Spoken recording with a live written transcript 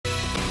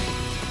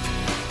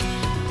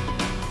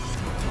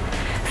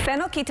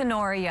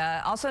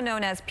Phenylketonuria, also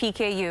known as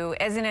PKU,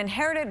 is an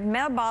inherited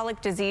metabolic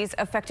disease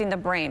affecting the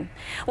brain.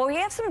 Well, we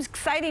have some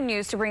exciting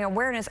news to bring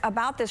awareness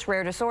about this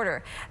rare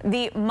disorder.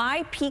 The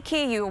My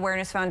PKU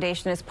Awareness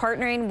Foundation is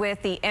partnering with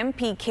the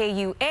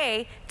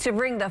MPKUA to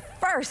bring the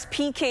first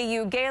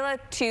PKU Gala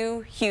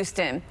to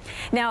Houston.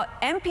 Now,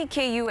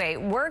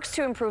 MPKUA works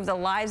to improve the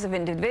lives of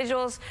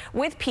individuals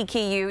with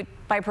PKU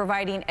by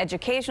providing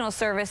educational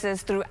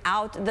services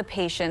throughout the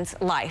patient's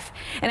life.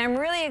 And I'm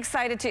really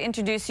excited to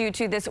introduce you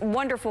to this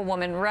wonderful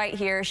woman right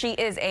here. She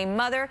is a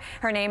mother.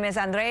 Her name is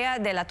Andrea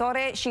De La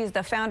Torre. She's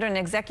the founder and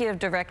executive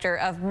director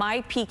of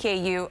My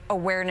PKU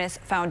Awareness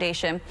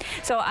Foundation.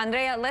 So,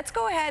 Andrea, let's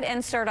go ahead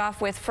and start off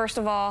with, first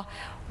of all,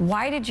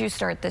 why did you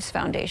start this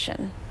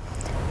foundation?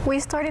 We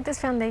started this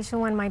foundation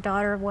when my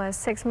daughter was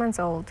 6 months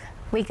old.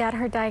 We got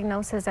her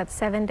diagnosis at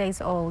 7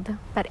 days old,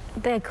 but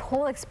the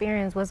whole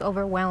experience was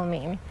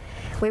overwhelming.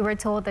 We were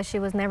told that she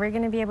was never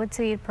going to be able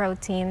to eat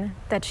protein,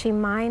 that she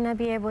might not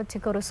be able to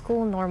go to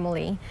school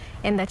normally,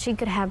 and that she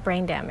could have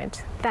brain damage.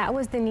 That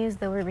was the news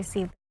that we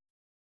received.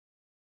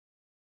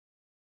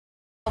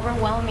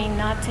 Overwhelming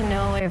not to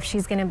know if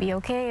she's going to be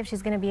okay, if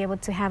she's going to be able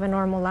to have a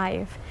normal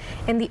life.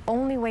 And the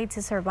only way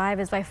to survive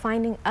is by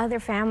finding other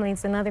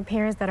families and other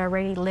parents that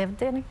already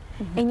lived it,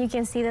 and you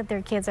can see that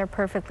their kids are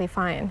perfectly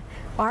fine.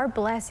 Our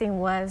blessing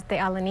was the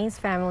Alaniz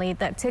family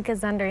that took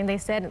us under, and they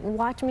said,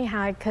 watch me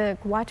how I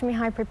cook, watch me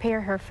how I prepare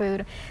her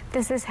food.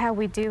 This is how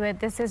we do it.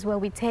 This is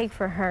what we take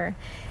for her.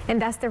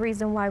 And that's the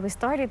reason why we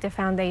started the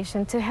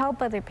foundation, to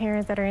help other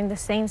parents that are in the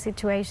same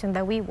situation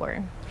that we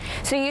were.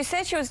 So you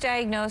said she was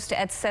diagnosed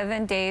at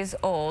 7 days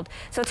old.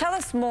 So tell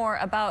us more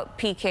about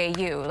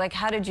PKU. Like,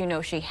 how did you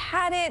know she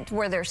had it?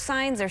 Were there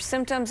signs or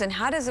symptoms? And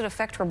how does it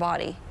affect her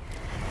body?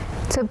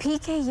 So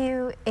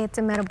PKU, it's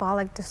a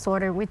metabolic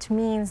disorder, which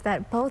means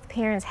that both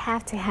parents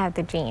have to have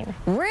the gene.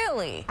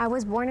 Really? I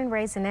was born and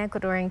raised in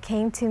Ecuador and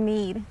came to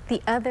meet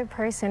the other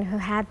person who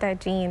had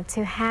that gene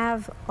to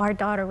have our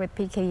daughter with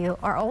PKU.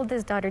 Our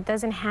oldest daughter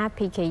doesn't have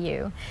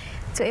PKU.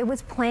 So it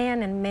was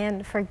planned and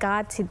meant for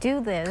God to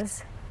do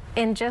this.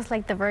 And just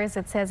like the verse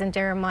that says in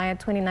Jeremiah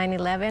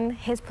 29:11,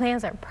 his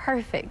plans are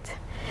perfect.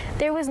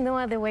 There was no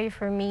other way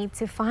for me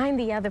to find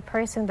the other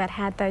person that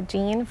had that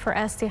gene for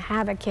us to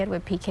have a kid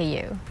with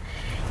PKU.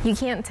 You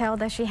can't tell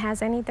that she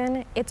has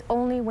anything. It's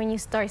only when you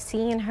start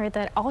seeing her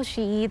that all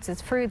she eats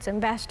is fruits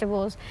and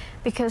vegetables,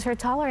 because her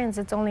tolerance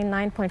is only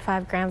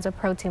 9.5 grams of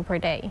protein per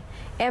day.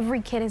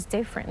 Every kid is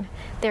different.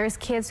 There's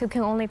kids who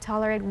can only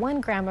tolerate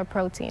 1 gram of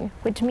protein,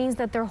 which means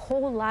that their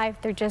whole life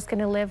they're just going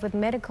to live with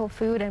medical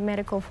food and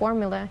medical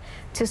formula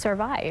to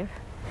survive.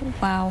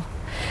 Wow.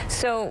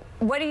 So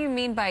what do you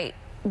mean by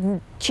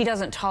she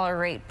doesn't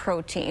tolerate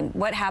protein?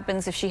 What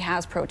happens if she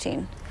has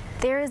protein?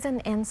 There is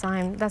an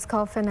enzyme that's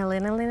called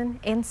phenylalanine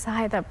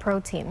inside that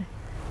protein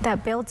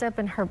that builds up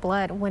in her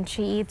blood when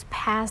she eats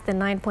past the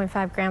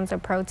 9.5 grams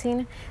of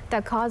protein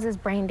that causes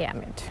brain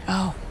damage.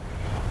 Oh.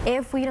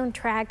 If we don't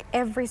track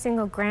every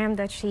single gram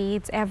that she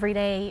eats every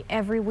day,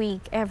 every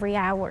week, every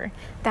hour,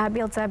 that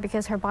builds up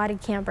because her body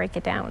can't break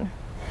it down.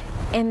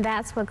 And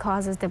that's what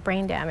causes the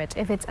brain damage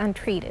if it's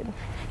untreated.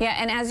 Yeah,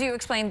 and as you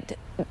explained,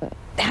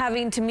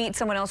 having to meet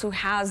someone else who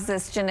has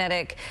this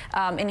genetic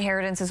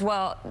inheritance as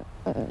well,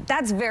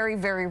 that's very,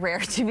 very rare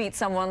to meet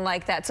someone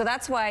like that. So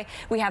that's why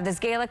we have this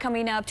gala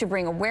coming up to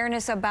bring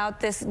awareness about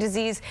this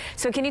disease.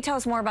 So can you tell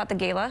us more about the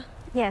gala?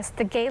 Yes,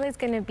 the gala is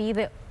going to be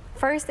the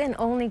first and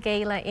only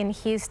gala in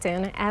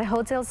Houston at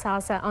Hotel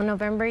Salsa on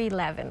November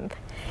 11th.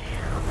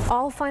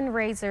 All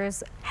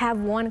fundraisers have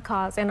one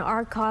cause, and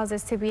our cause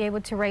is to be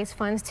able to raise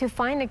funds to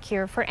find a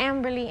cure for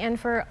Amberly and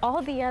for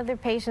all the other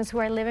patients who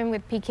are living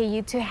with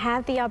PKU to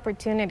have the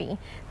opportunity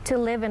to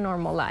live a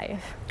normal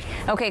life.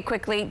 Okay,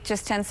 quickly,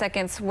 just 10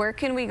 seconds. Where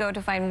can we go to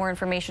find more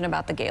information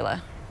about the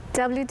gala?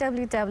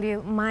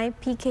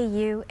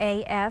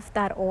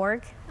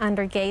 www.mypkuaf.org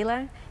under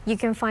gala. You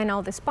can find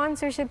all the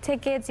sponsorship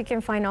tickets, you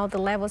can find all the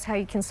levels how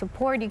you can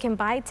support, you can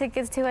buy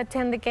tickets to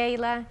attend the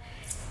gala.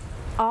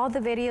 All the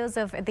videos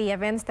of the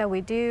events that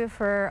we do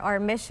for our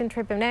mission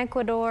trip in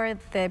Ecuador,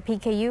 the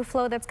PKU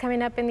flow that's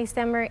coming up in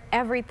December,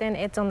 everything,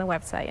 it's on the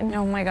website.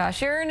 Oh my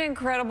gosh, you're an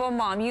incredible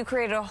mom. You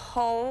created a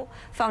whole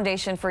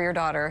foundation for your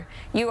daughter.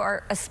 You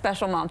are a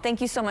special mom.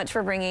 Thank you so much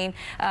for bringing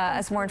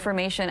us more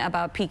information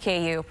about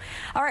PKU.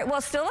 All right,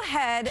 well, still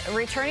ahead,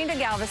 returning to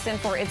Galveston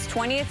for its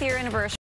 20th year anniversary.